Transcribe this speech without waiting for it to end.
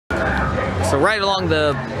So right along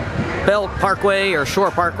the Belt Parkway or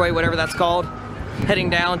Shore Parkway, whatever that's called, heading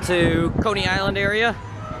down to Coney Island area.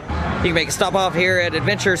 You can make a stop off here at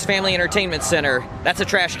Adventures Family Entertainment Center. That's a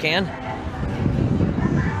trash can.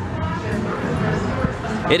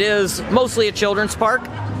 It is mostly a children's park.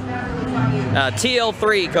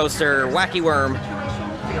 TL3 coaster, Wacky Worm.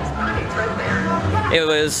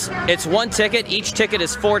 It's one ticket. Each ticket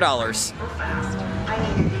is $4.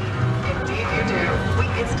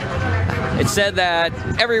 It said that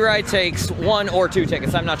every ride takes 1 or 2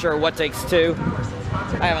 tickets. I'm not sure what takes 2.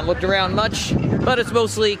 I haven't looked around much, but it's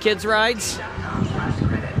mostly kids' rides.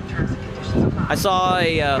 I saw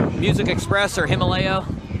a Music Express or Himalaya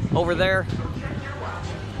over there.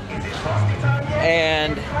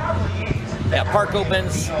 And yeah, park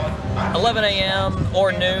opens 11 a.m.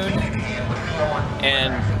 or noon,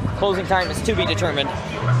 and closing time is to be determined.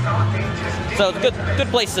 So it's a good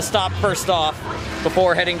place to stop first off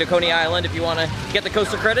before heading to Coney Island if you want to get the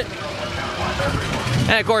coaster credit.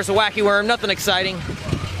 And of course, a Wacky Worm, nothing exciting,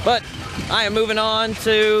 but I am moving on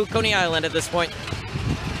to Coney Island at this point.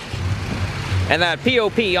 And that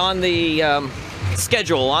POP on the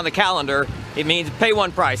schedule, on the calendar, it means pay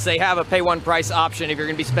one price. They have a pay one price option if you're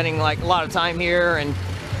going to be spending like a lot of time here and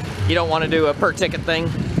you don't want to do a per ticket thing.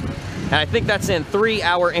 And I think that's in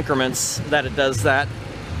 3-hour increments that it does that.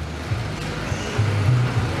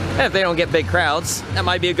 And if they don't get big crowds, that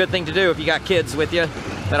might be a good thing to do if you got kids with you.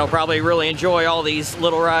 That'll probably really enjoy all these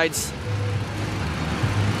little rides.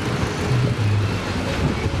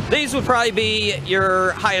 These would probably be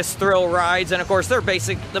your highest thrill rides, and of course they're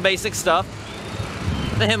the basic stuff.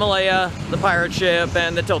 The Himalaya, the pirate ship,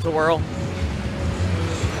 and the Tilt-A-Whirl.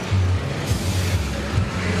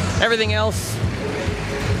 Everything else,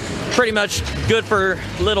 pretty much good for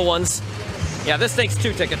little ones. Yeah, this takes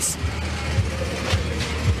 2 tickets.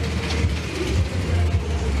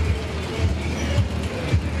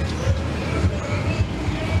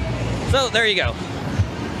 So there you go.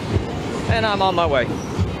 And I'm on my way.